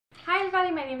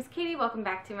everybody, my name is Katie. Welcome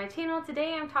back to my channel.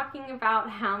 Today I'm talking about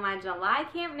how my July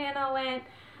CampNaNo went.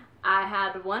 I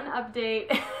had one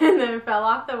update and then fell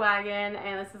off the wagon,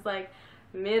 and this is like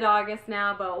mid-August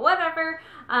now, but whatever.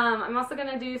 I'm also going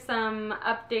to do some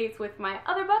updates with my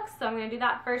other books, so I'm going to do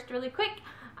that first really quick.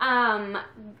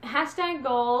 Hashtag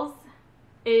goals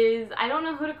is, I don't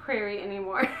know who to query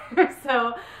anymore,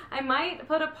 so I might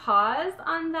put a pause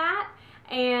on that.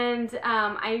 And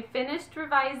I finished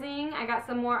revising. I got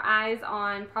some more eyes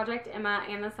on Project Emma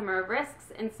and the Summer of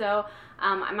Risks, and so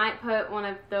I might put one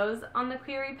of those on the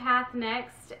query path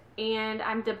next. And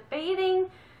I'm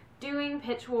debating doing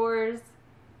Pitch Wars.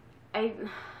 I'm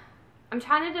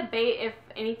trying to debate if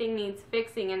anything needs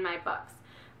fixing in my books.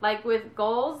 Like with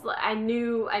goals, I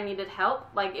knew I needed help.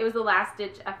 Like it was a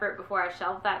last-ditch effort before I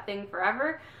shelved that thing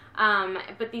forever.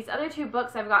 But these other two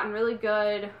books I've gotten really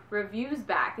good reviews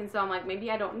back, and so I'm like, maybe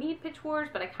I don't need Pitch Wars,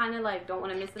 but I kind of like don't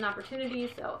want to miss an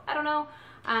opportunity, so I don't know.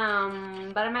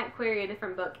 But I might query a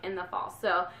different book in the fall,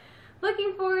 so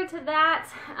looking forward to that.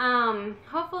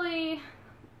 Hopefully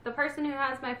the person who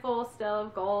has my full still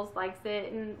of goals likes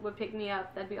it and would pick me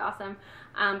up. That'd be awesome.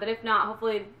 But if not,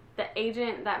 hopefully the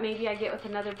agent that maybe I get with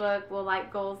another book will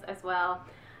like goals as well.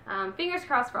 Fingers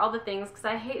crossed for all the things, because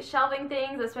I hate shelving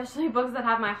things, especially books that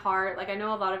have my heart. Like I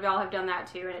know a lot of y'all have done that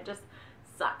too, and it just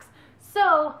sucks.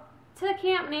 So to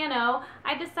CampNaNo,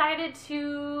 I decided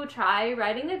to try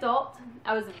writing adult.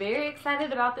 I was very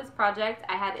excited about this project.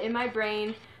 I had in my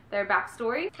brain their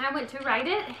backstory. I went to write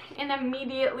it and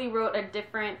immediately wrote a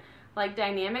different like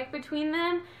dynamic between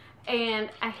them, and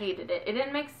I hated it. It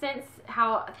didn't make sense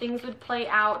how things would play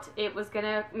out. It was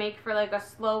gonna make for like a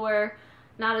slower,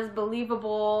 not as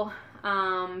believable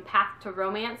path to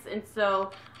romance, and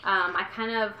so I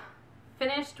kind of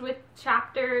finished with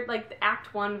chapter, like the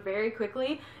act 1 very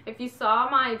quickly. If you saw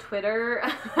my Twitter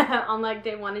on like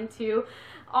day 1 and 2,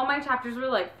 all my chapters were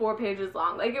like 4 pages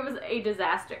long. Like it was a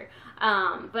disaster.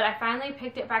 But I finally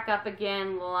picked it back up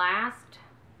again last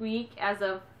week as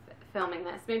of filming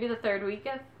this. Maybe the 3rd week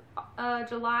of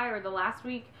July, or the last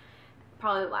week.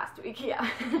 Probably the last week, yeah.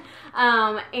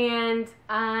 And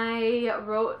I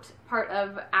wrote part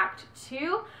of Act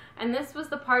 2, and this was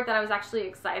the part that I was actually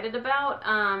excited about,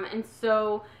 and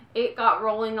so it got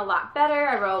rolling a lot better.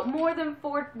 I wrote more than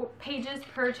 4 pages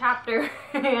per chapter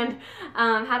and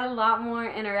had a lot more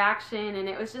interaction, and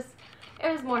it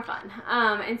was more fun.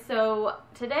 And so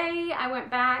today I went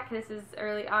back, this is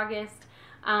early August,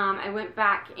 I went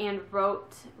back and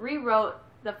rewrote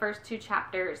the first 2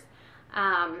 chapters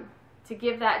to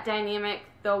give that dynamic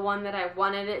the one that I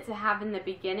wanted it to have in the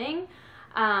beginning.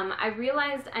 I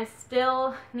realized I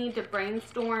still need to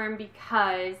brainstorm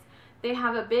because they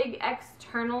have a big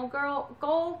external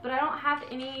goal, but I don't have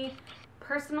any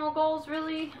personal goals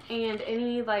really, and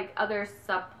any like other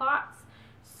subplots.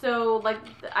 So like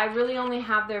I really only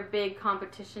have their big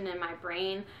competition in my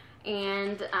brain,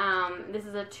 and this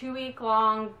is a 2-week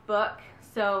long book,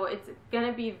 so it's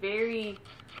gonna be very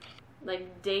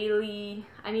like daily.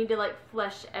 I need to like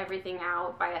flesh everything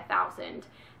out by 1,000,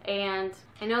 and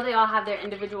I know they all have their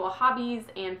individual hobbies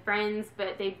and friends,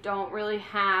 but they don't really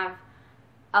have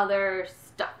other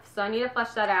stuff, so I need to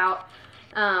flesh that out.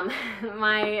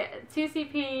 My 2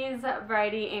 CPs,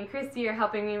 Bridie and Christy, are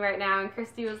helping me right now, and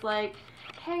Christy was like,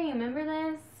 hey, remember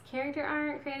this character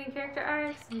arc, creating character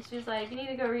arcs? And she was like, you need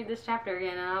to go read this chapter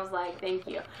again. And I was like, thank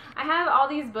you. I have all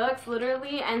these books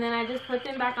literally, and then I just put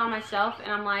them back on my shelf,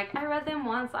 and I'm like, I read them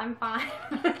once, I'm fine.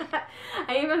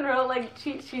 I even wrote like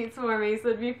cheat sheets for me so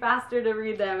it'd be faster to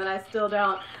read them, and I still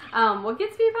don't. What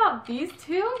gets me about these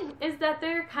 2 is that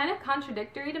they're kind of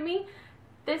contradictory to me.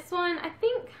 This one,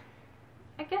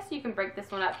 I guess you can break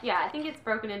this one up. Yeah, I think it's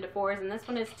broken into 4s, and this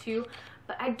one is 2.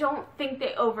 But I don't think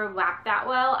they overlap that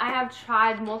well. I have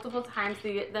tried multiple times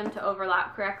to get them to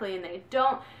overlap correctly, and they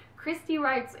don't. Christy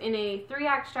writes in a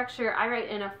 3-act structure, I write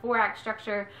in a 4-act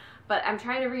structure, but I'm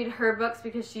trying to read her books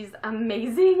because she's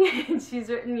amazing, and she's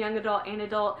written young adult and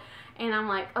adult, and I'm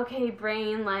like, okay,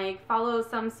 brain, like, follow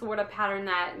some sort of pattern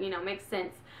that, you know, makes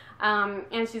sense.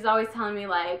 And she's always telling me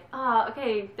like, oh,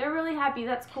 okay, they're really happy,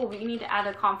 that's cool, but you need to add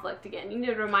a conflict again. You need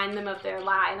to remind them of their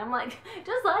lie. And I'm like,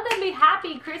 just let them be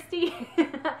happy, Christy.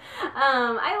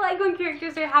 I like when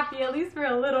characters are happy, at least for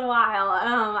a little while.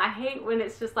 I hate when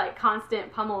it's just like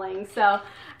constant pummeling. So,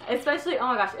 especially, oh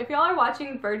my gosh, if y'all are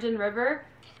watching Virgin River,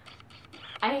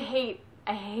 I hate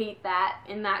that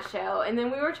in that show. And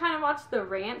then we were trying to watch The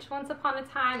Ranch once upon a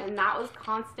time, and that was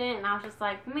constant, and I was just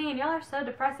like, man, y'all are so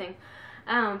depressing.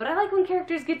 But I like when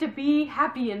characters get to be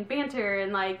happy and banter,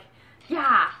 and like,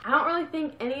 yeah, I don't really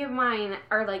think any of mine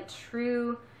are like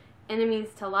true enemies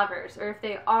to lovers, or if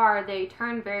they are, they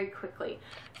turn very quickly.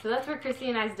 So that's where Chrissy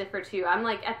and I's differ too. I'm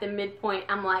like at the midpoint.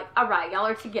 I'm like, all right, y'all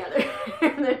are together.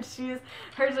 And then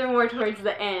hers are more towards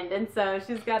the end, and so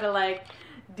she's got to like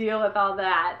deal with all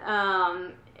that.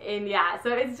 And yeah,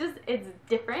 so it's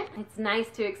different. It's nice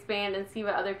to expand and see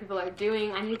what other people are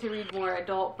doing. I need to read more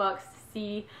adult books to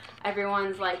see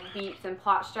everyone's like beats and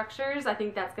plot structures. I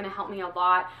think that's going to help me a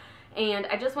lot. And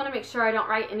I just want to make sure I don't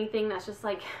write anything that's just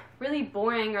like really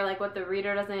boring or like what the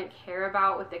reader doesn't care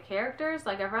about with the characters.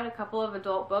 Like I've read a couple of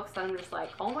adult books and I'm just like,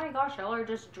 oh my gosh, y'all are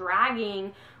just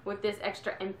dragging with this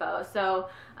extra info. So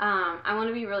I want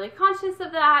to be really conscious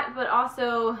of that, but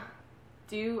also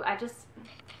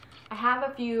I have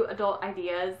a few adult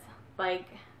ideas. Like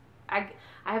I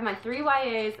have my 3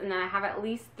 YAs, and then I have at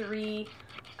least 3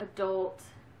 adult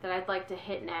that I'd like to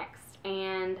hit next,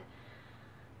 and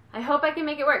I hope I can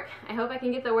make it work. I hope I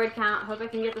can get the word count. I hope I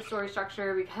can get the story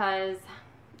structure, because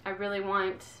I really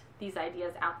want these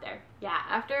ideas out there. Yeah,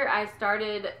 after I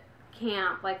started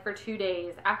camp, like for 2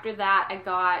 days, after that I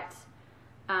got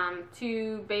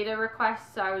 2 beta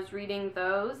requests, so I was reading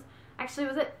those. Actually,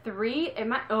 was it 3?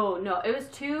 Oh no, it was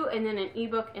 2, and then an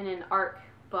ebook and an ARC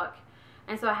book.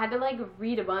 And so I had to like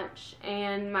read a bunch,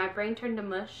 and my brain turned to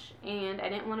mush, and I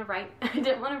didn't want to write. I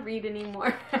didn't want to read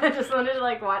anymore. I just wanted to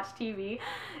like watch TV.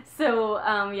 So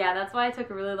yeah, that's why I took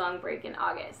a really long break in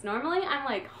August. Normally I'm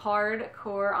like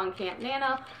hardcore on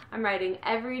CampNaNo. I'm writing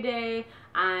every day.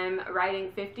 I'm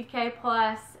writing 50K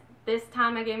plus. This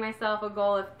time I gave myself a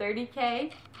goal of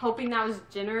 30K, hoping that was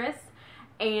generous.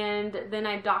 And then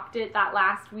I docked it that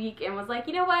last week and was like,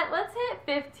 you know what, let's hit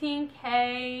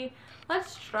 15K.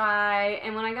 Let's try.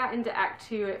 And when I got into Act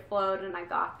 2, it flowed and I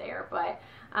got there. But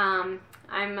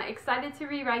I'm excited to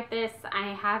rewrite this.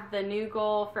 I have the new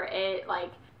goal for it.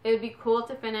 Like, it would be cool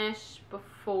to finish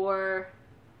before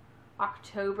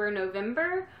October,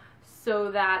 November,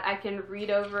 so that I can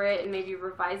read over it and maybe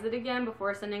revise it again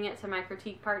before sending it to my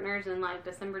critique partners in like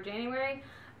December, January.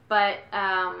 But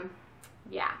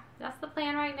yeah, that's the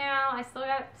plan right now. I still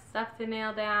got stuff to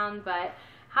nail down, but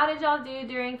how did y'all do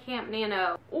during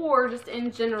CampNaNo? Or just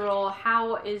in general,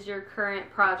 how is your current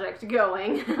project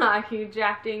going? Are you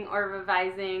drafting or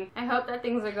revising? I hope that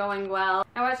things are going well.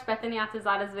 I watched Bethany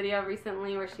Atazada's video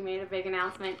recently where she made a big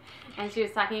announcement, and she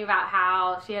was talking about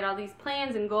how she had all these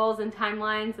plans and goals and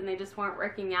timelines and they just weren't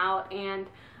working out. And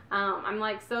I'm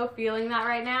like so feeling that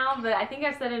right now, but I think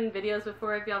I've said it in videos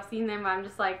before if y'all have seen them, but I'm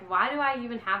just like, why do I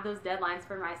even have those deadlines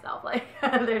for myself? Like,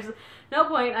 there's no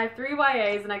point. I have 3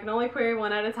 YAs and I can only query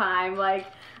 1 at a time. Like,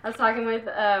 I was talking with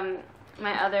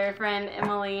my other friend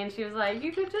Emily, and she was like,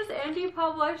 you could just indie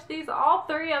publish these, all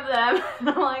 3 of them. And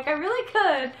I'm like, I really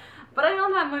could, but I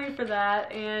don't have money for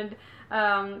that. And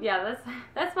yeah,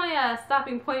 that's my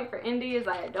stopping point for indie, is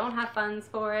I don't have funds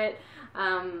for it.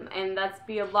 And that's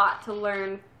be a lot to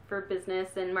learn for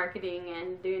business and marketing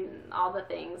and doing all the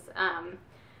things.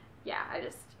 Yeah,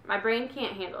 my brain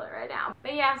can't handle it right now.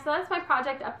 But yeah, so that's my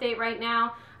project update right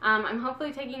now. I'm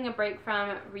hopefully taking a break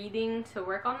from reading to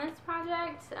work on this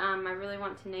project. I really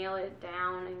want to nail it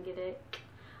down and get it.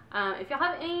 If y'all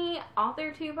have any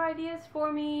author tube ideas for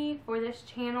me for this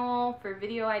channel, for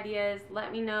video ideas,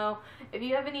 let me know. If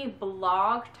you have any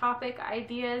blog topic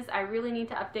ideas, I really need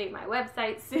to update my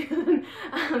website soon,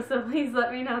 so please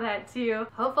let me know that too.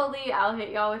 Hopefully I'll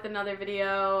hit y'all with another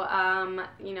video,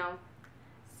 you know,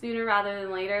 sooner rather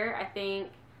than later. I think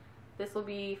this will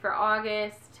be for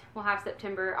August. We'll have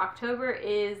September. October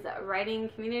is Writing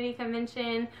Community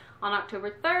Convention on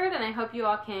October 3rd, and I hope you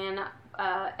all can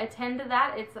attend to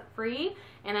that. It's free,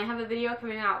 and I have a video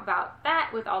coming out about that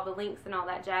with all the links and all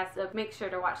that jazz, so make sure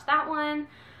to watch that one.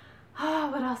 Oh,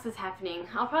 what else is happening?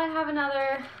 I'll probably have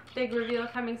another big reveal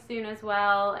coming soon as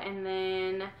well, and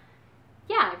then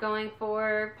yeah, going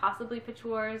for possibly Pitch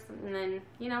Wars, and then,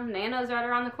 you know, Nano's right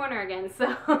around the corner again,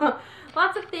 so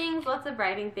lots of things, lots of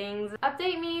writing things.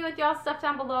 Update me with y'all stuff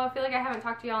down below. I feel like I haven't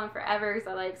talked to y'all in forever because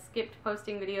I like skipped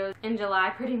posting videos in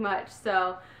July pretty much,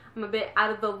 so I'm a bit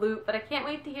out of the loop, but I can't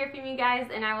wait to hear from you guys,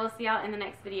 and I will see y'all in the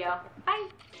next video.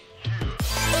 Bye!